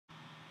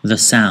The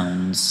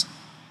sounds.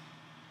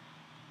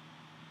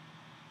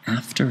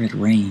 After it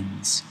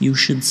rains, you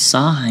should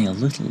sigh a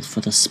little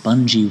for the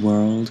spongy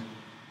world.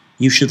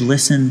 You should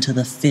listen to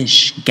the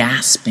fish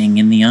gasping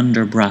in the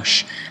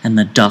underbrush and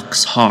the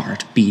duck's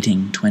heart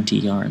beating 20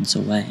 yards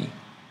away.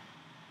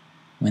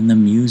 When the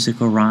music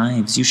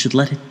arrives, you should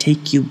let it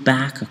take you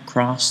back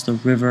across the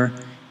river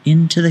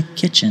into the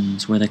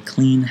kitchens where the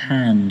clean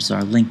hands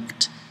are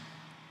linked.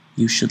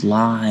 You should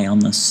lie on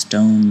the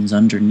stones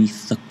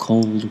underneath the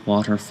cold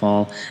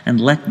waterfall and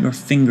let your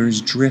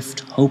fingers drift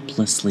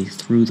hopelessly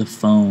through the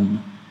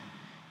foam.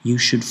 You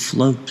should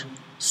float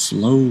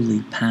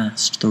slowly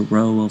past the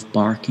row of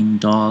barking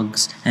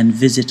dogs and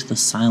visit the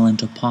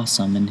silent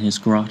opossum in his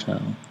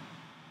grotto.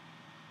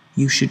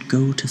 You should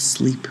go to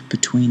sleep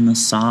between the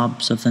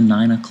sobs of the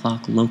 9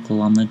 o'clock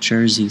local on the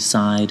Jersey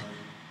side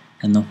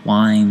and the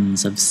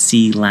whines of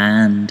sea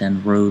land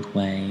and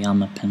roadway on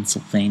the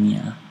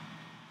Pennsylvania.